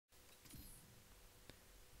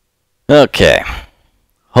Okay.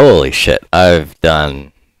 Holy shit. I've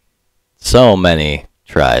done so many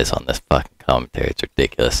tries on this fucking commentary. It's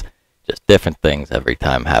ridiculous. Just different things every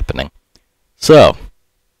time happening. So,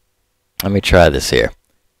 let me try this here.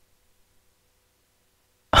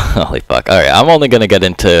 Holy fuck. Alright, I'm only gonna get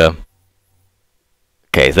into...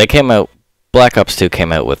 Okay, they came out... Black Ops 2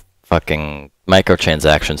 came out with fucking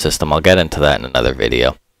microtransaction system. I'll get into that in another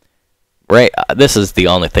video. Right, this is the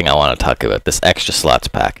only thing I want to talk about. This extra slots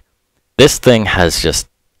pack. This thing has just...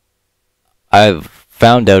 I've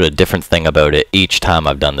found out a different thing about it each time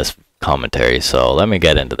I've done this commentary. So let me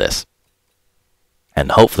get into this.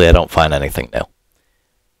 And hopefully I don't find anything new.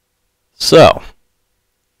 So,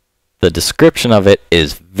 the description of it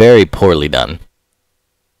is very poorly done.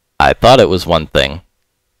 I thought it was one thing,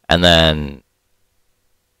 and then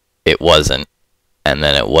it wasn't, and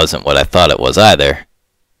then it wasn't what I thought it was either.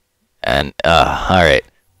 And, alright,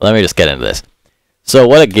 let me just get into this. So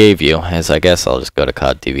what it gave you is, I guess I'll just go to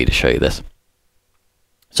COD TV to show you this.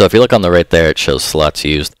 So if you look on the right there, it shows slots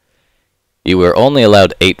used. You were only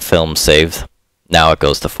allowed 8 films saved. Now it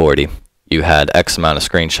goes to 40. You had X amount of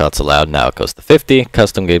screenshots allowed. Now it goes to 50.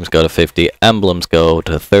 Custom games go to 50. Emblems go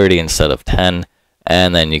to 30 instead of 10.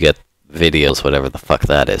 And then you get videos, whatever the fuck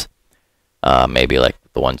that is. Maybe like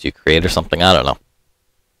the ones you create or something. I don't know.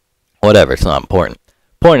 Whatever. It's not important.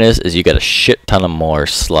 Point is you get a shit ton of more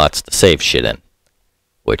slots to save shit in,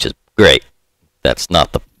 which is great. That's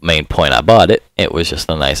not the main point I bought it. It was just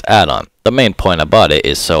a nice add-on. The main point I bought it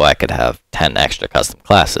is so I could have 10 extra custom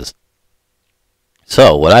classes.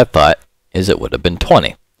 So what I thought is it would have been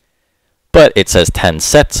 20. But it says 10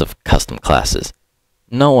 sets of custom classes.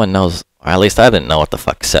 No one knows, or at least I didn't know what the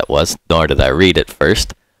fuck set was, nor did I read it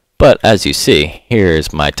first. But as you see,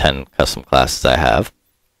 here's my 10 custom classes I have.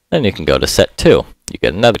 Then you can go to set 2. You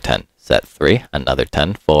get another 10. Set 3, another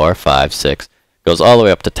 10, 4, 5, 6. Goes all the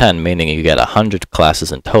way up to 10, meaning you get 100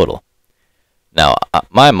 classes in total. Now,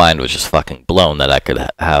 my mind was just fucking blown that I could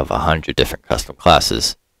have 100 different custom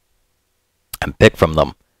classes and pick from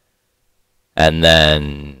them. And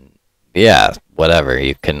then, yeah, whatever.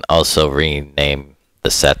 You can also rename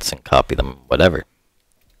the sets and copy them, whatever.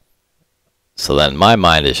 So then my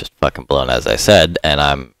mind is just fucking blown, as I said, and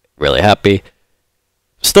I'm really happy.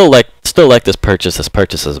 Still like this purchase. This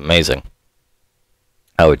purchase is amazing.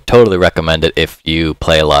 I would totally recommend it if you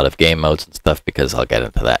play a lot of game modes and stuff, because I'll get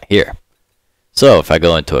into that here. So if I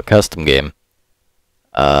go into a custom game,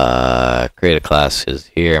 create a class is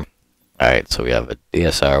here. Alright, so we have a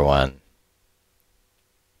DSR one,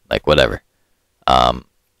 like whatever. The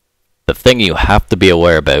thing you have to be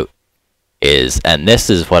aware about is, and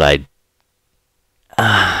this is what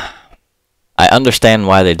I understand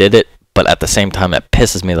why they did it, but at the same time it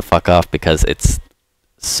pisses me the fuck off because it's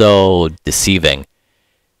so deceiving,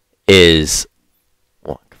 is,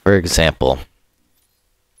 well, for example,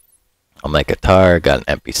 I'll make a TAR, got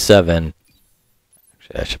an MP7,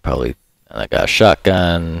 actually I should probably, and I got a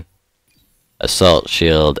shotgun, assault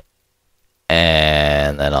shield,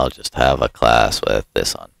 and then I'll just have a class with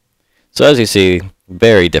this on. So as you see,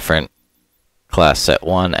 very different class set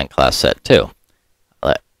 1 and class set 2.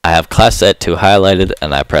 I have class set 2 highlighted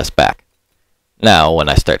and I press back. Now when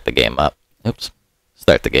I start the game up,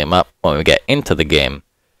 when we get into the game,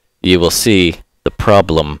 you will see the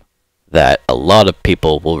problem that a lot of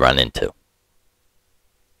people will run into.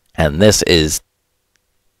 And this is,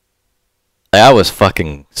 I was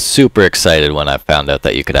fucking super excited when I found out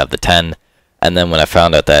that you could have the 10, and then when I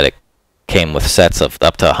found out that it came with sets of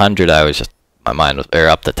up to 100, I was just, my mind was, or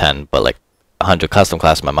up to 10, but like 100 custom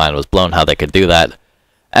class, my mind was blown how they could do that.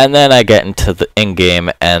 And then I get into the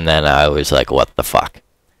in-game, and then I was like, what the fuck?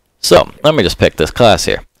 So, let me just pick this class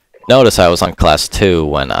here. Notice I was on class 2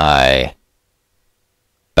 when I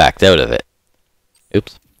backed out of it.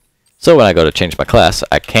 Oops. So when I go to change my class,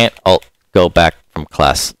 I can't go back from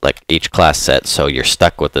class, like each class set, so you're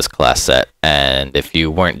stuck with this class set, and if you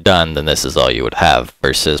weren't done, then this is all you would have,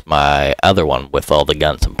 versus my other one with all the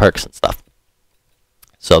guns and perks and stuff.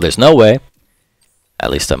 So there's no way,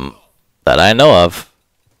 at least that I know of,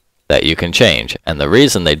 that you can change. And the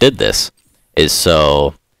reason they did this is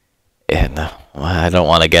so, and I don't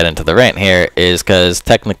want to get into the rant here, is because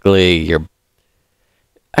technically you're,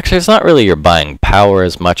 actually it's not really you're buying power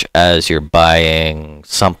as much as you're buying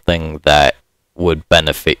something that would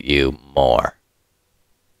benefit you more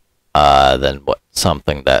than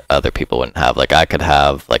something that other people wouldn't have. Like I could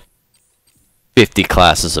have like 50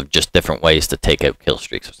 classes of just different ways to take out kill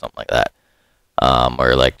streaks or something like that.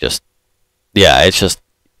 Or like just, yeah, it's just,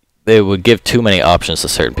 they would give too many options to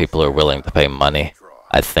certain people who are willing to pay money,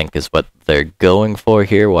 I think is what they're going for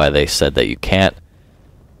here, why they said that you can't.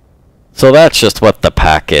 So that's just what the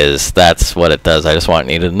pack is. That's what it does. I just want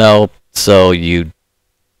you to know so you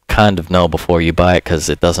kind of know before you buy it, because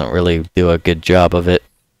it doesn't really do a good job of it.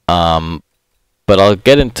 But I'll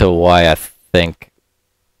get into why I think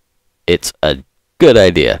it's a good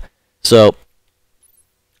idea. So,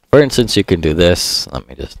 for instance, you can do this. Let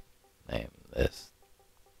me just name this.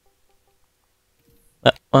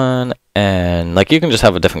 That one. And, like, you can just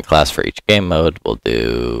have a different class for each game mode. We'll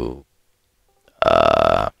do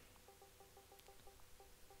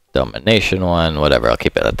domination one, whatever. I'll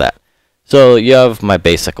keep it at that. So, you have my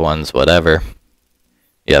basic ones, whatever.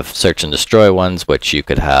 You have search and destroy ones, which you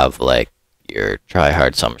could have, like, your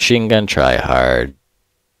try-hard submachine gun, try-hard,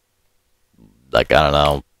 like, I don't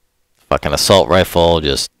know, fucking assault rifle,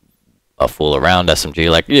 just a fool around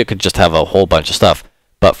SMG. Like, you could just have a whole bunch of stuff.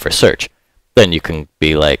 But for search, then you can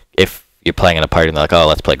be like, if you're playing in a party and they're like, oh,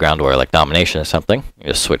 let's play ground war, like domination or something, you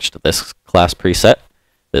just switch to this class preset.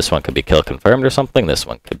 This one could be kill confirmed or something. This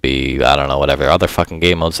one could be, I don't know, whatever other fucking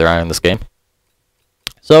game modes there are in this game.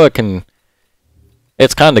 So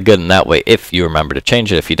it's kind of good in that way if you remember to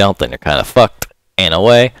change it. If you don't, then you're kind of fucked in a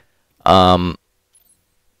way. But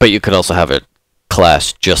you could also have a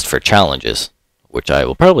class just for challenges, which I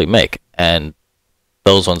will probably make. And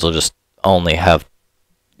those ones will just only have,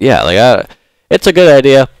 yeah, like, it's a good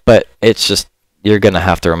idea, but it's just, you're going to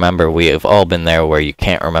have to remember, we have all been there where you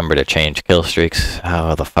can't remember to change kill streaks.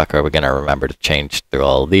 How the fuck are we going to remember to change through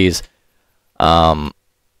all of these? But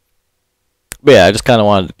yeah, I just kind of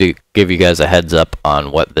wanted to give you guys a heads up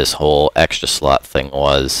on what this whole extra slot thing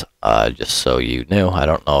was, just so you knew. I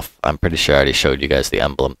don't know if, I'm pretty sure I already showed you guys the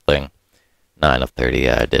emblem thing. 9 of 30,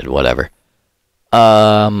 yeah, I did, whatever.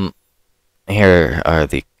 Here are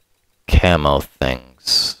the camo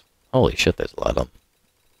things. Holy shit, there's a lot of them.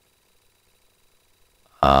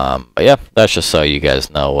 But yeah, that's just so you guys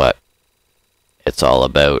know what it's all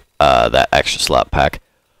about, that extra slot pack.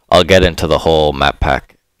 I'll get into the whole map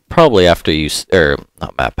pack probably after you, or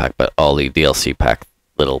not map pack, but all the DLC pack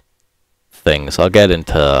little things. I'll get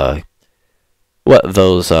into what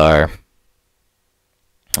those are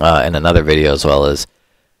in another video, as well as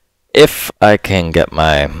if I can get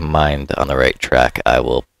my mind on the right track, I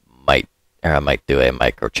might do a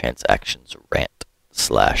microtransactions rant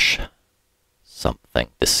 / something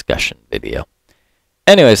discussion video.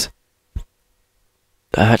 Anyways,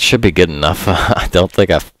 that should be good enough. I don't think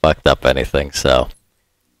I fucked up anything, so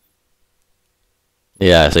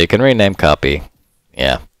yeah, so you can rename copy.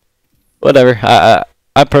 Yeah, whatever. I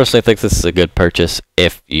personally think this is a good purchase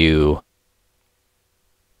if you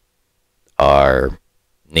are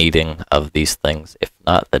needing of these things. If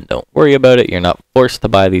not, then don't worry about it. You're not forced to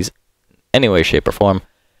buy these in any way, shape, or form.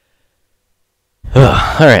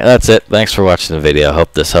 Alright, that's it. Thanks for watching the video.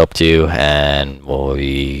 Hope this helped you, and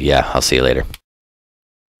I'll see you later.